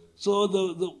right. So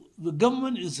the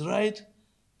government is right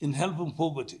in helping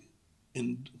poverty,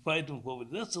 in fighting poverty.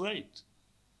 That's right.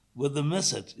 But the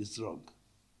method is wrong.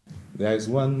 There is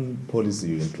one policy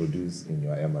you introduced in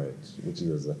your emirate, which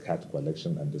is the zakat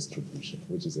collection and distribution,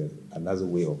 which is another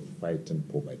way of fighting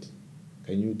poverty.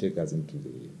 Can you take us into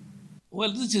the...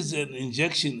 Well, this is an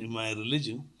injection in my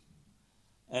religion.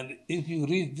 And if you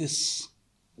read this,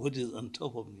 what is on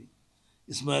top of me,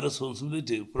 it's my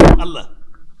responsibility from Allah.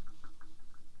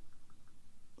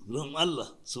 From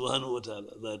Allah, subhanahu wa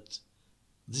ta'ala, that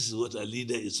this is what a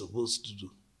leader is supposed to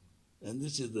do. And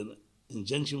this is an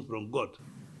injunction from God.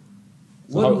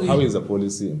 So how is the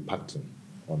policy impacting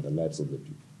on the lives of the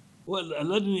people? Well,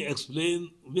 let me explain,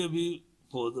 maybe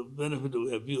for the benefit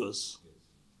of our viewers,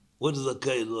 what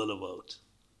zakat is all about.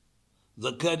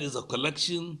 Zakat is a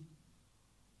collection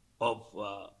of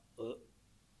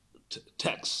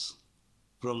tax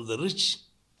from the rich,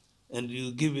 and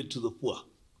you give it to the poor.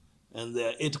 And there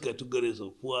are 8 categories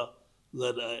of poor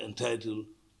that are entitled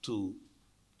to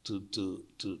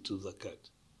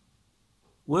zakat.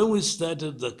 When we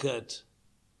started zakat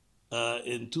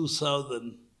in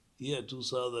 2000,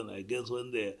 I guess,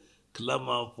 when the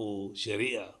clamor for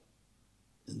Sharia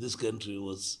in this country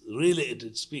was really at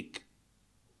its peak,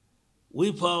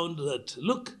 we found that,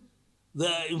 look, there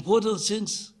are important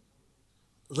things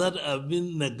that have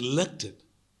been neglected,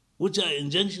 which are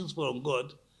injunctions from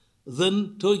God,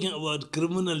 than talking about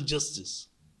criminal justice.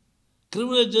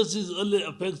 Criminal justice only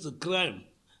affects the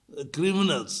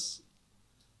criminals,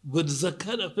 but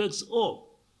zakat affects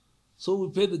all. So we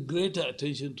paid greater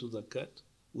attention to zakat.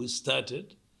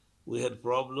 We had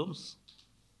problems,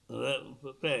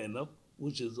 fair enough,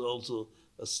 which is also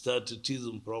a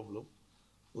statutism problem.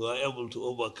 We were able to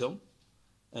overcome.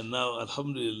 And now,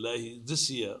 alhamdulillah, this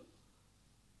year,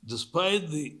 despite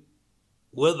the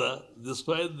weather,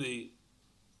 despite the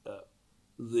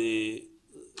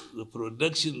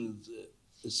production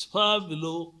is far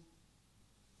below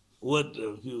what,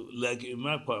 like in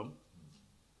my farm,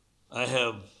 I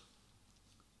have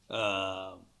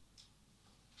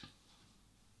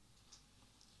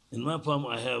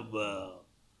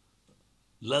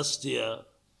last year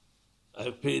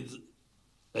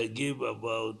I gave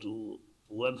about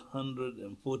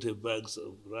 140 bags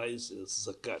of rice as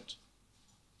zakat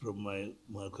from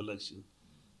my collection.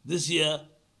 This year,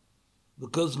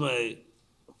 because my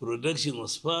production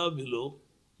was far below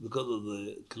because of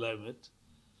the climate,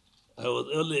 I was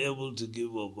only able to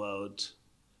give about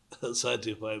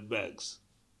 35 bags.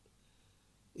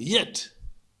 Yet,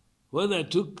 when I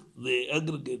took the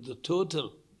aggregate, the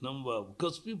total number,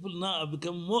 because people now have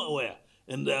become more aware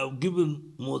and they have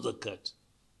given more zakat.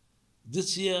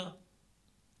 This year,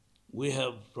 we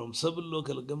have, from 7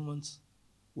 local governments,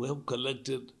 we have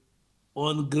collected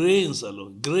on grains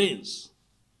alone, grains,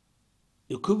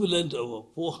 equivalent of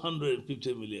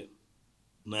 450 million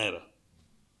naira,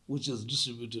 which is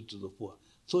distributed to the poor.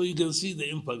 So you can see the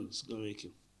impact it's going to make.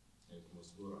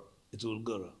 It will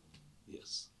go around,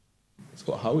 yes.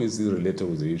 So how is it related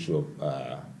with the issue of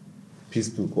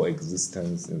peaceful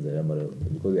coexistence in the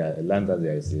Emirate? Because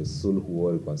there is a Sulhu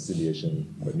or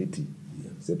Reconciliation Committee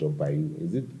set up by you.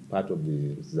 Is it part of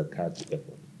the zakat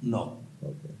effort? No.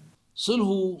 Okay.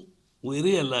 Sulhu, we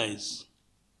realize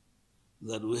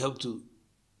that we have to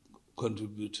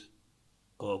contribute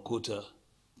our quota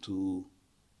to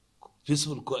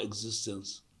peaceful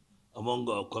coexistence among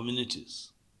our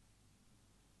communities.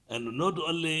 And not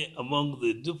only among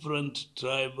the different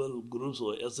tribal groups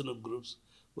or ethnic groups,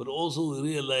 but also we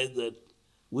realize that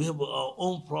we have our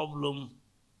own problem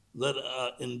that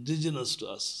are indigenous to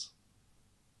us.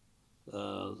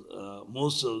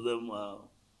 Most of them are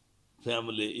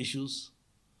family issues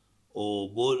or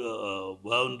border,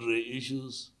 boundary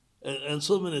issues, and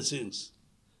so many things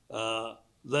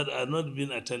that are not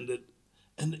being attended.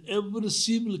 And every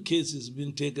civil case is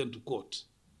being taken to court.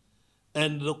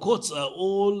 And the courts are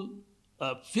all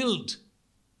filled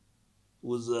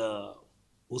with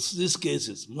with these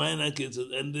cases, minor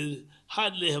cases, and they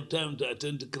hardly have time to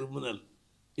attend to criminal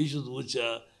issues, which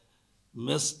are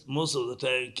most of the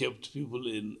time kept people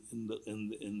in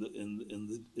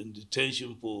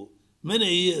detention for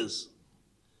many years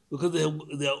because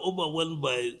they are overwhelmed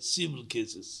by civil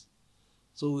cases.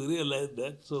 So we realized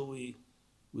that, so we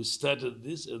started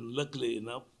this, and luckily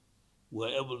enough, we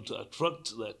were able to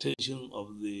attract the attention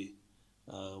of the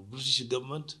British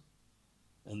government,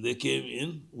 and they came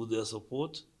in with their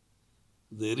support.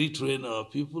 They retrained our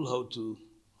people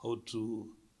how to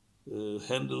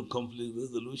handle conflict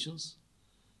resolutions.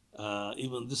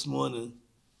 Even this morning,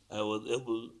 I was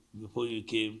able, before you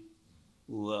came,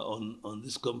 we were on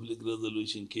this conflict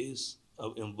resolution case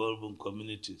of involving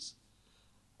communities.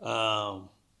 Well,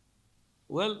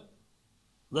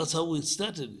 that's how we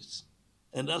started it.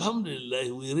 And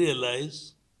alhamdulillah, we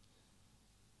realized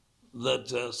that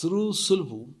through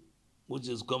sulhu, which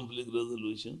is conflict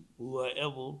resolution, we were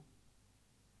able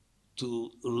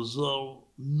to resolve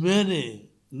many,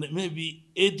 maybe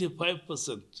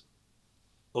 85%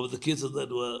 of the cases that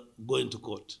were going to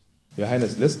court. Your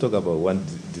Highness, let's talk about one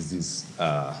disease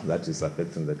that is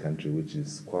affecting the country, which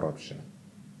is corruption.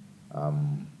 I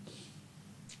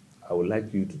would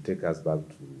like you to take us back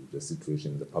to the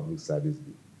situation in the public service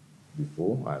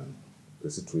before and the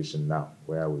situation now,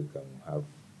 where we can have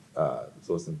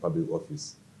those in public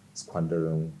office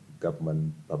squandering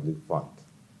government public fund,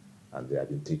 and they have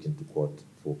been taken to court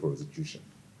for prosecution.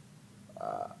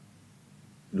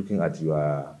 Looking at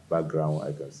your background,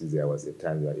 I can see there was a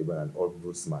time you were even an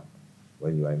ombudsman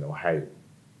when you were in Ohio.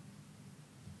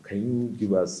 Can you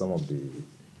give us some of the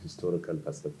historical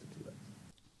perspective to that?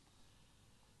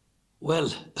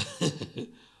 Well,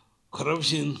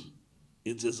 corruption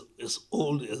is as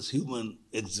old as human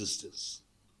existence.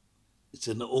 It's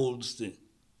an old thing.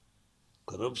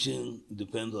 Corruption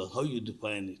depends on how you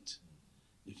define it.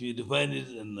 If you define it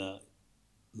in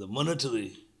the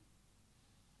monetary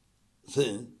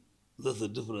thing, that's a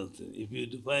different thing. If you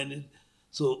define it,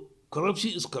 so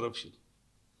corruption is corruption.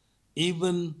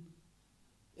 Even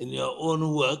in your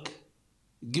own work,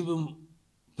 giving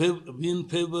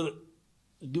favor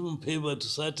to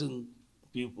certain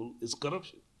people is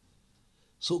corruption.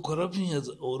 So corruption has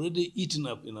already eaten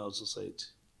up in our society.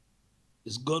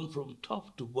 It's gone from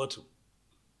top to bottom.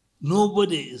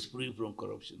 Nobody is free from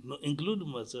corruption, including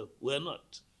myself. We are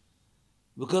not.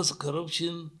 Because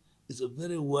corruption is a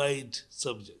very wide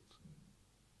subject.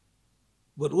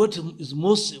 But what is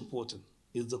most important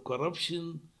is the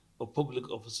corruption of public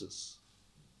officers.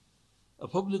 A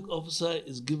public officer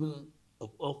is given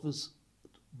of office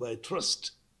by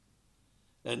trust.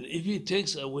 And if he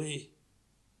takes away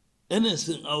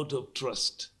anything out of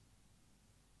trust,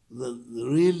 then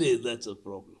really that's a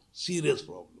problem, serious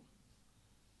problem.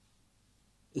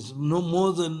 It's no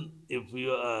more than if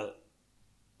you are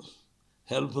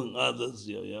helping others,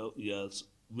 you're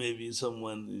maybe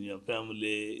someone in your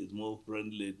family is more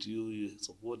friendly to you, you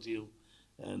support him,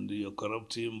 and you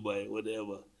corrupt him by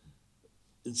whatever.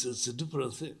 It's a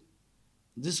different thing.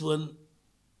 This one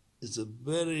is a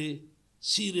very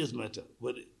serious matter,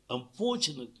 but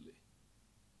unfortunately,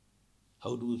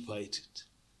 how do we fight it?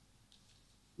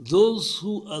 Those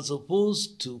who are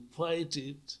supposed to fight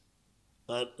it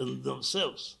are in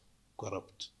themselves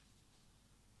corrupt.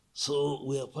 So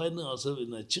we are finding ourselves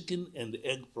in a chicken and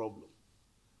egg problem.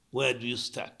 Where do you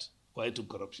start fighting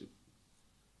corruption?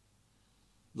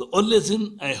 The only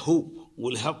thing I hope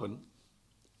will happen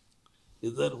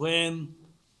is that when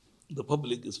the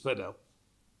public is fed up,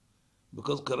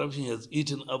 because corruption has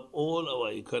eaten up all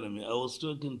our economy. I was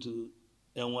talking to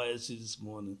NYSC this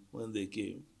morning when they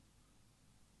came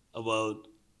about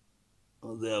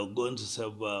they are going to set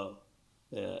up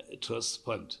a trust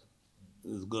fund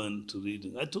is going to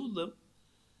reading. I told them,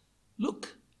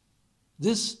 look,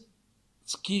 this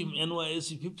scheme,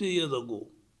 NYSC, 50 years ago,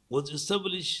 was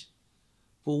established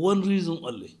for one reason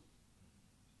only,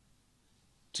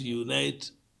 to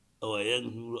unite our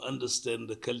young people, understand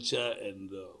the culture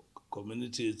and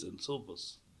communities and so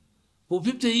forth. For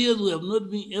 50 years, we have not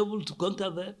been able to conquer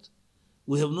that.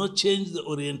 We have not changed the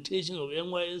orientation of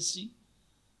NYSC.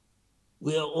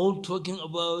 We are all talking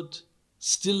about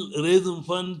still raising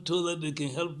funds so that they can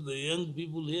help the young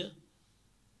people here.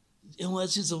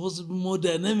 NYSC is supposed to be more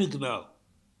dynamic now.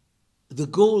 The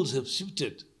goals have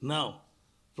shifted now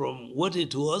from what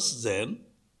it was then,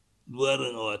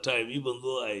 during our time, even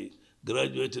though I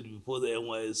graduated before the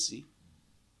NYSC.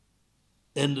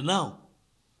 And now,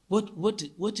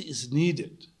 what is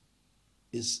needed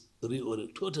is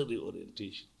total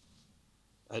reorientation.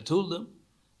 I told them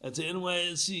that the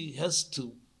NYSC has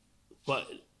to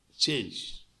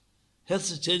change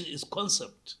its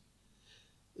concept.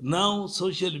 Now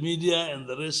social media and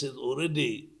the rest has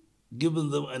already given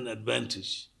them an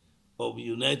advantage of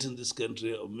uniting this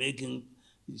country, of making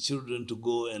children to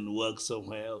go and work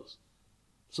somewhere else.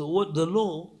 So what the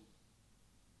law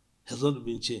has not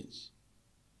been changed.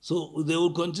 So they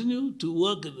will continue to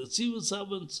work as the civil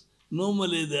servants.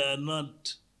 Normally they are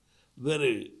not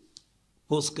very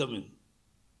forthcoming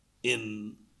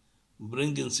in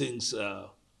bringing things.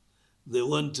 They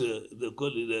want, they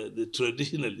call it the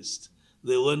traditionalist.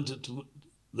 They want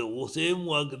the same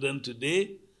work done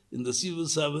today in the civil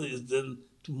service is done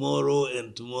tomorrow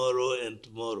and tomorrow and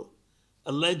tomorrow.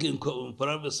 Unlike in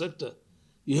private sector,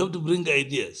 you have to bring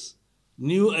ideas.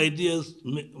 New ideas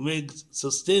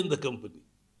sustain the company.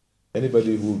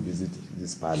 Anybody who visits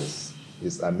this palace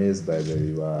is amazed by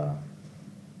your,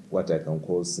 what I can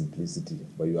call simplicity,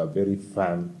 but you are very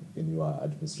firm in your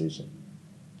administration.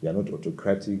 You are not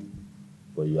autocratic,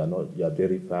 but you are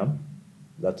very firm.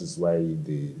 That is why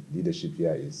the leadership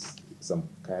here is some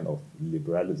kind of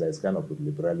liberalism. It's kind of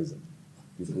liberalism.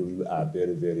 People are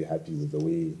very, very happy with the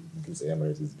way Dutse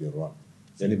Emirates is being run.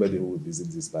 Anybody who will visit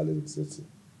this palace will say,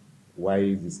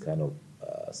 why this kind of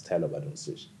style of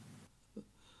administration?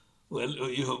 Well,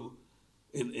 you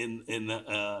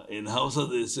in Hausa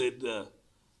they said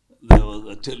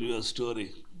I'll tell you a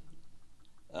story.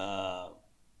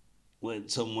 When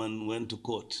someone went to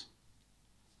court,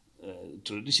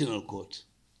 traditional court,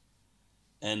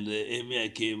 and the Emir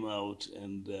came out,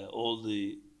 and all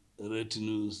the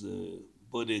retinues, the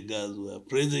bodyguards were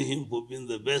praising him for being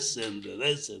the best, and the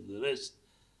rest.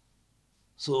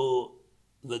 So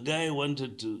the guy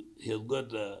he had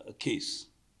got a case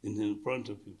in front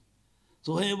of him.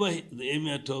 So whenever the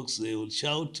Emir talks, they will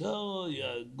shout, "Oh,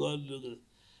 yeah, God."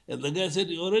 And the guy said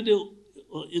he already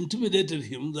intimidated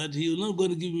him that he was not going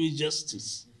to give me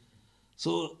justice.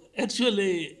 So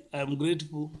actually, I'm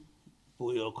grateful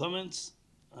for your comments.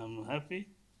 I'm happy.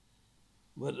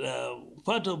 But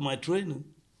part of my training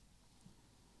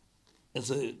as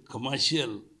a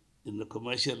commercial, in the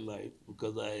commercial life,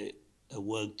 because I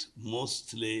worked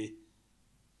mostly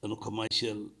on a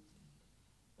commercial,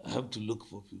 I have to look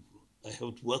for people. I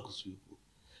have to work with people.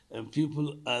 And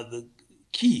people are the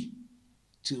key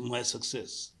to my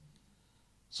success.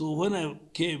 So when I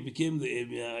became the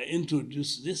Emir, I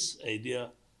introduced this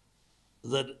idea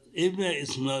that Emir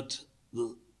is not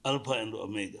the Alpha and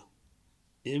Omega.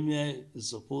 Emir is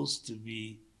supposed to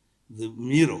be the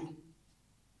mirror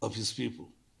of his people.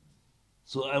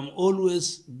 So I'm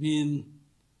always being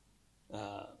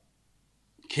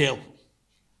careful.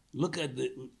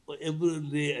 Every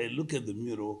day I look at the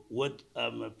mirror, what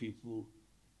are my people,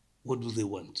 what do they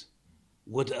want?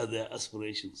 What are their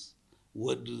aspirations?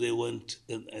 What do they want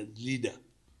in a leader?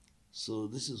 So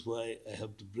this is why I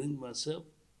have to bring myself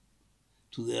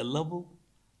to their level,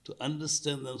 to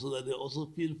understand them, so that they also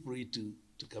feel free to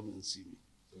come and see me.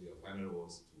 So your final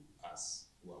words to us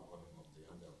who are coming up, the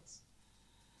younger ones?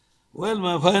 Well,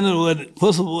 my final word,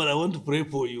 first of all, I want to pray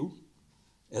for you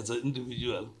as an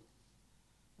individual.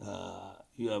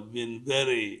 You have been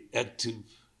very active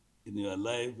in your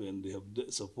life, and you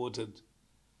have supported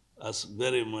us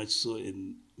very much so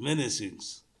in many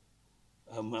things.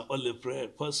 My only prayer,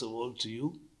 first of all, to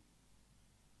you,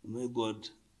 may God,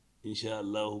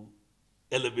 inshallah,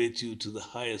 elevate you to the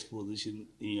highest position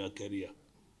in your career.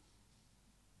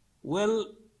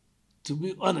 Well, to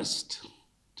be honest,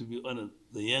 the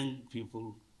young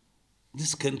people,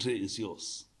 this country is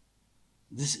yours.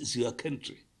 This is your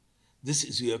country. This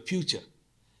is your future.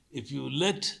 If you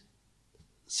let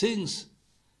things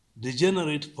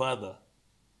degenerate further,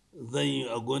 then you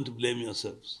are going to blame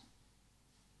yourselves.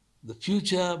 The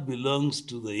future belongs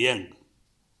to the young.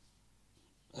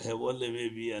 I have only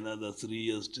maybe another 3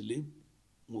 years to live.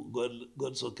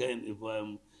 God so kind, if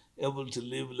I'm able to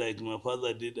live like my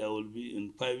father did, I will be,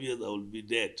 in 5 years, I will be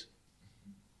dead.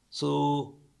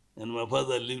 So, and my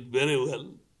father lived very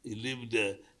well. He lived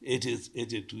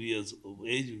 82 years of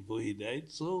age before he died.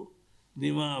 So,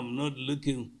 Nima, I'm not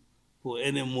looking for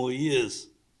any more years,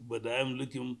 but I'm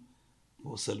looking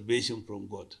for salvation from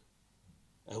God.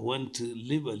 I want to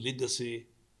leave a legacy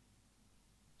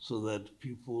so that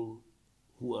people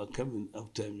who are coming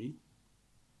after me,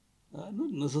 not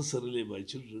necessarily my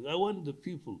children, I want the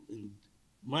people in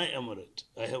my emirate,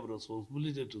 I have a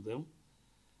responsibility to them,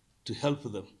 to help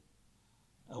them.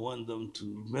 I want them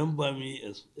to remember me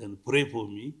and pray for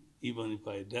me, even if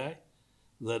I die,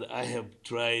 that I have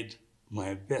tried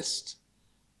my best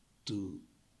to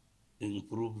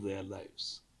improve their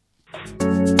lives. I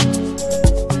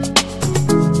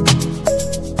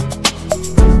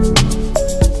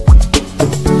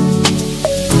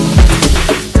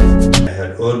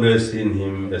had always seen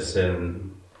him as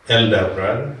an elder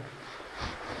brother,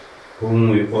 whom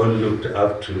we all looked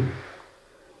up to,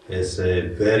 as a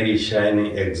very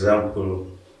shining example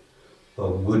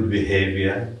of good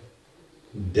behavior,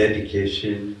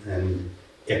 dedication, and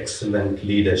excellent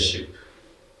leadership.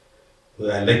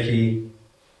 We are lucky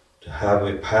to have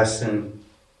a person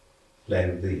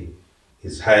like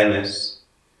His Highness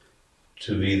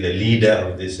to be the leader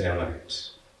of this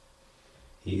emirate.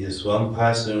 He is one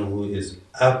person who is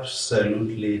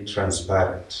absolutely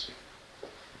transparent.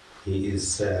 He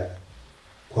is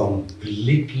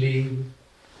completely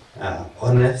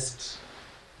honest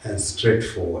and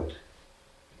straightforward.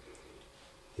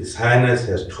 His Highness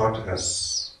has taught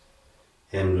us,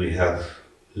 and we have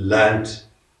learned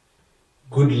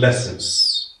good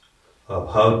lessons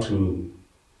of how to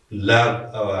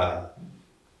love our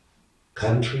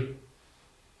country,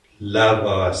 love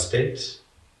our state,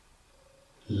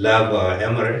 love our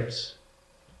emirate,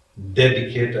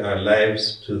 dedicate our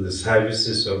lives to the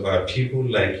services of our people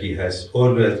like he has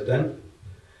always done,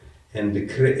 and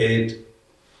create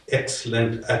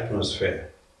excellent atmosphere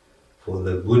for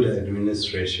the good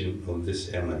administration of this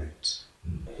emirate.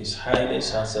 His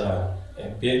Highness has a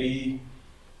very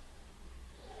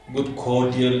good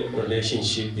cordial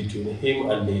relationship between him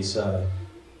and his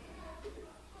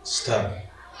staff.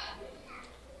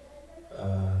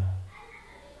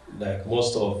 Like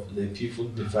most of the people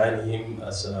define him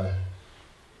as a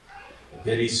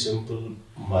very simple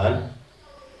man.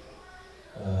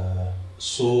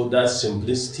 So that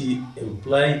simplicity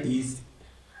implied is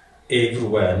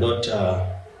everywhere, not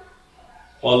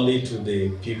only to the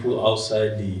people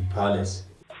outside the palace.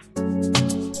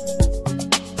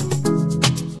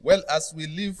 Well, as we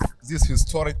leave this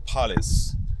historic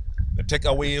palace, the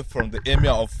takeaway from the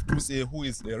Emir of Dutse, who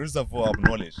is a reservoir of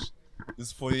knowledge,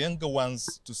 is for the younger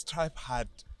ones to strive hard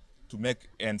to make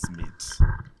ends meet,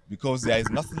 because there is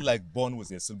nothing like born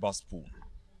with a silver spoon.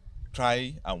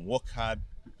 Try and work hard,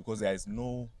 because there is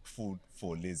no food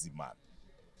for a lazy man.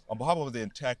 On behalf of the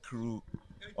entire crew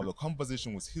of the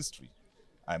Conversation with History,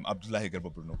 I'm Abdullahi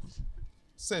Garba Brunoku.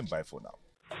 Saying bye for now.